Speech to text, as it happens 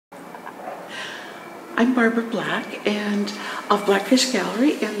I'm Barbara Black and of Blackfish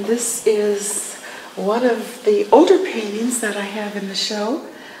Gallery, and this is one of the older paintings that I have in the show.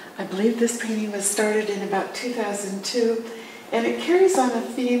 I believe this painting was started in about 2002, and it carries on a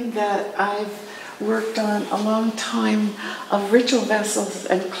theme that I've worked on a long time of ritual vessels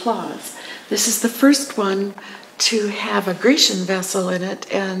and cloths. This is the first one to have a Grecian vessel in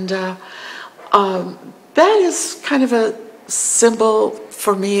it, and that is kind of a symbol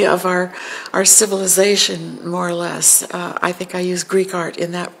for me of our civilization, more or less. I think I use Greek art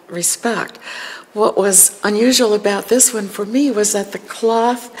in that respect. What was unusual about this one for me was that the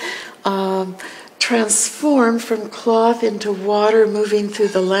cloth transformed from cloth into water, moving through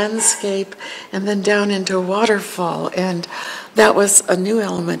the landscape and then down into a waterfall. And that was a new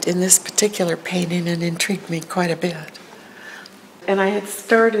element in this particular painting and intrigued me quite a bit. And I had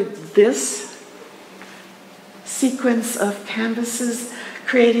started this sequence of canvases,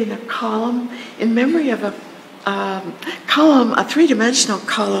 creating a column in memory of a three-dimensional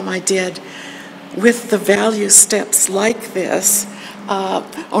column I did with the value steps like this,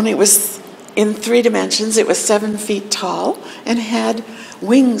 only it was in 3 dimensions. It was 7 feet tall and had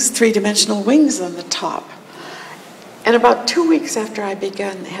wings, three-dimensional wings on the top. And about 2 weeks after I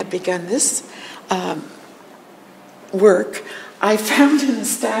had begun this work, I found in a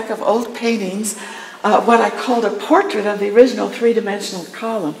stack of old paintings what I called a portrait of the original three-dimensional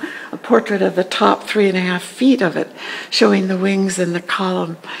column, a portrait of the top 3.5 feet of it, showing the wings and the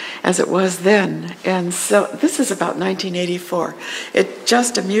column as it was then. And so this is about 1984. It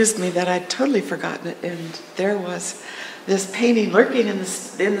just amused me that I'd totally forgotten it, and there was this painting lurking in the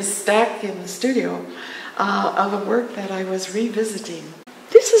stack in the studio of a work that I was revisiting.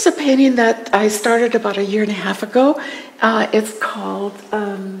 This is a painting that I started about 1.5 years ago. It's called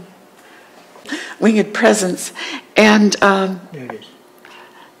Winged Presence, and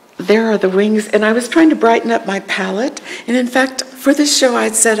there are the wings, and I was trying to brighten up my palette, and in fact for this show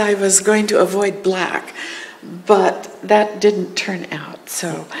I'd said I was going to avoid black, but that didn't turn out.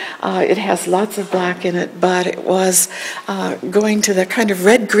 So it has lots of black in it, but it was going to the kind of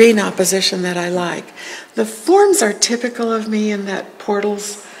red-green opposition that I like. The forms are typical of me in that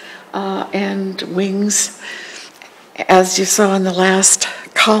portals and wings, as you saw in the last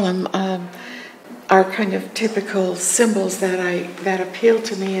column, are kind of typical symbols that appeal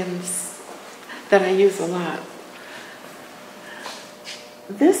to me and that I use a lot.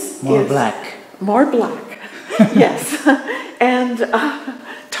 This more is black. More black, yes, and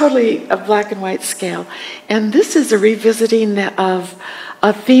totally a black and white scale. And this is a revisiting of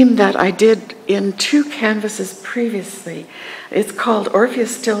a theme that I did in 2 canvases previously. It's called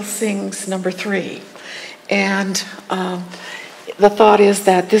Orpheus Still Sings number 3, and the thought is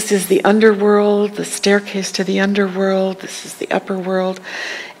that this is the underworld, the staircase to the underworld, this is the upper world,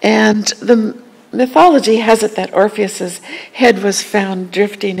 and the mythology has it that Orpheus's head was found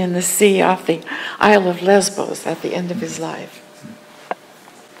drifting in the sea off the Isle of Lesbos at the end of his life.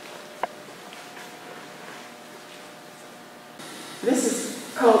 This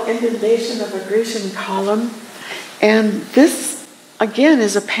is called Inundation of a Grecian Column, and this again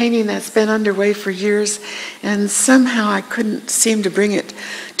is a painting that's been underway for years, and somehow I couldn't seem to bring it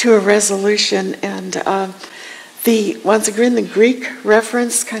to a resolution. And once again, the Greek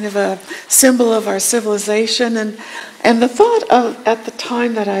reference, kind of a symbol of our civilization, and the thought at the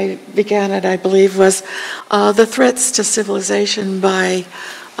time that I began it, I believe, was the threats to civilization by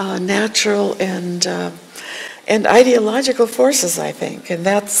natural and ideological forces, I think, and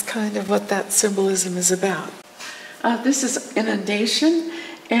that's kind of what that symbolism is about. This is inundation,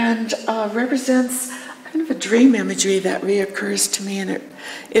 and represents kind of a dream imagery that reoccurs to me, and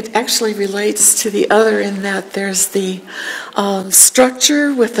it actually relates to the other in that there's the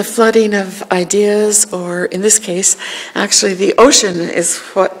structure with the flooding of ideas, or in this case, actually the ocean is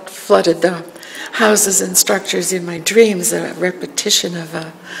what flooded the houses and structures in my dreams, a repetition of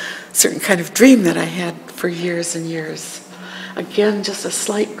a certain kind of dream that I had for years and years. Again, just a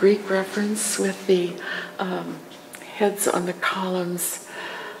slight Greek reference with the heads on the columns,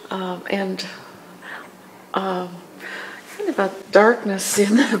 and kind of a darkness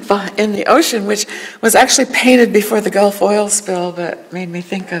in the ocean, which was actually painted before the Gulf oil spill, but made me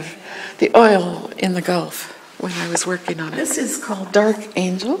think of the oil in the Gulf when I was working on it. This is called Dark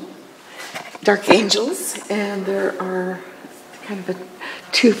Angels, and there are kind of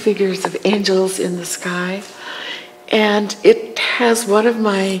 2 figures of angels in the sky. And it has one of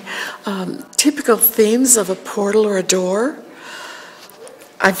my typical themes of a portal or a door.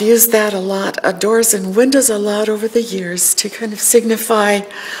 I've used that a lot, doors and windows a lot over the years to kind of signify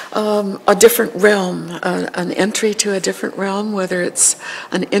a different realm, an entry to a different realm, whether it's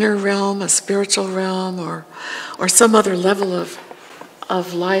an inner realm, a spiritual realm, or some other level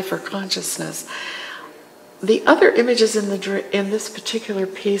of life or consciousness. The other images in this particular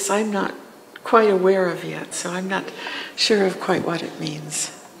piece I'm not quite aware of yet, so I'm not sure of quite what it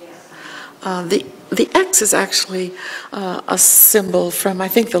means. The X is actually a symbol from, I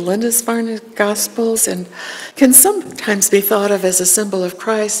think, the Lindisfarne Gospels, and can sometimes be thought of as a symbol of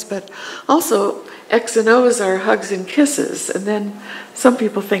Christ, but also X and O's are hugs and kisses, and then some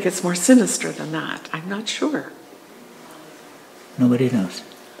people think it's more sinister than that. I'm not sure. Nobody knows.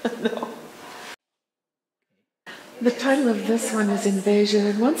 No. The title of this one is Invasion,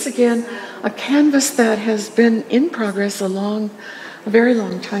 and once again, a canvas that has been in progress a very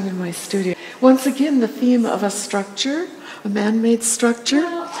long time in my studio. Once again, the theme of a structure, a man-made structure,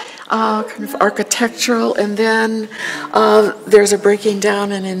 kind of architectural, and then there's a breaking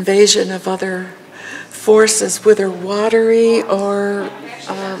down and invasion of other forces, whether watery or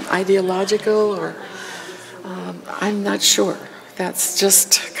ideological, or I'm not sure. That's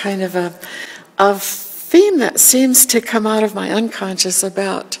just kind of a theme that seems to come out of my unconscious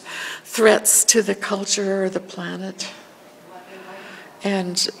about threats to the culture or the planet,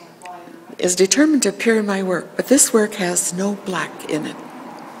 and is determined to appear in my work. But this work has no black in it.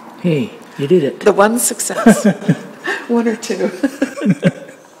 Hey, you did it. The one success. One or two.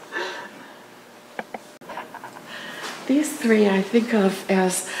 These three I think of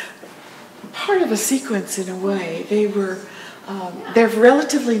as part of a sequence in a way. They're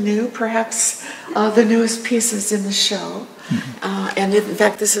relatively new, perhaps the newest pieces in the show. And in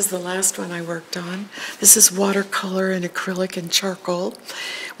fact, this is the last one I worked on. This is watercolor and acrylic and charcoal.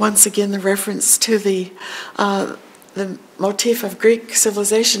 Once again, the reference to the motif of Greek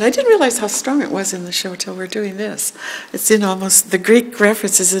civilization. I didn't realize how strong it was in the show till we're doing this. It's in the Greek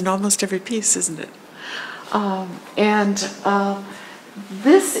reference is in almost every piece, isn't it?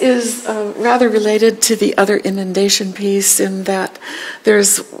 This is rather related to the other inundation piece in that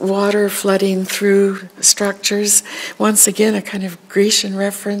there's water flooding through structures. Once again, a kind of Grecian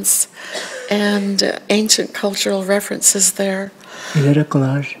reference and ancient cultural references there. Is that a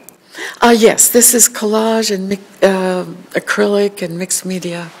collage? Yes, this is collage and acrylic and mixed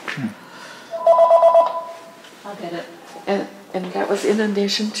media. I'll get it. And that was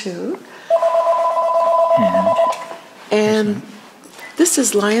Inundation 2. And this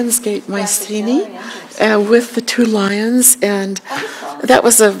is Lionsgate Mycenae with the two lions, and that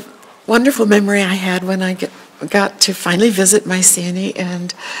was a wonderful memory I had when I got to finally visit Mycenae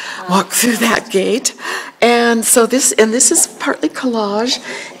and walk through that gate. And so this is partly collage,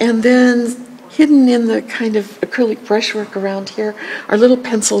 and then hidden in the kind of acrylic brushwork around here are little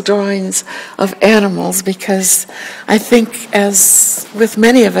pencil drawings of animals, because I think, as with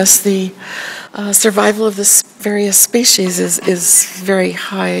many of us, the survival of the various species is very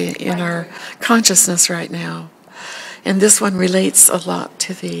high in our consciousness right now. And this one relates a lot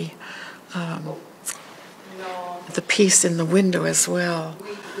to the piece in the window as well,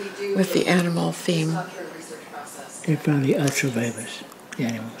 with the animal theme. They're probably outsurvive us, the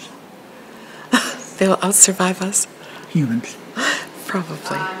animals. They'll outsurvive us? Humans.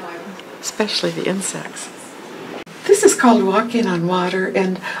 Probably, especially the insects. This is called Walking on Water,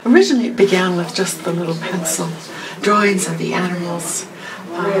 and originally it began with just the little pencil drawings of the animals.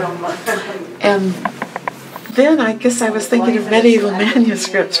 And then I guess I was thinking of medieval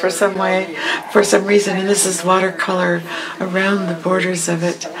manuscripts for some reason, and this is watercolor around the borders of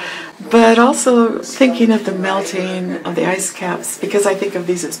it. But also thinking of the melting of the ice caps, because I think of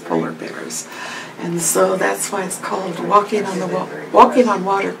these as polar bears. And so that's why it's called Walking on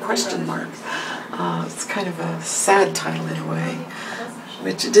Water, question mark. It's kind of a sad title in a way,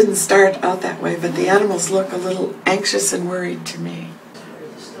 which it didn't start out that way, but the animals look a little anxious and worried to me.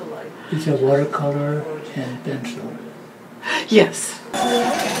 It's a watercolor and pencil. Yes.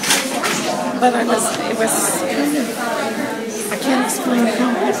 But I can't explain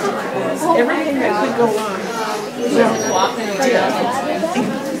how everything that could go on.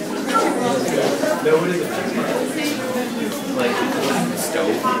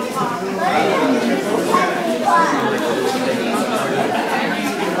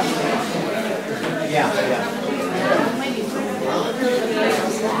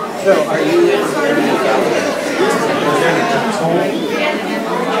 So are you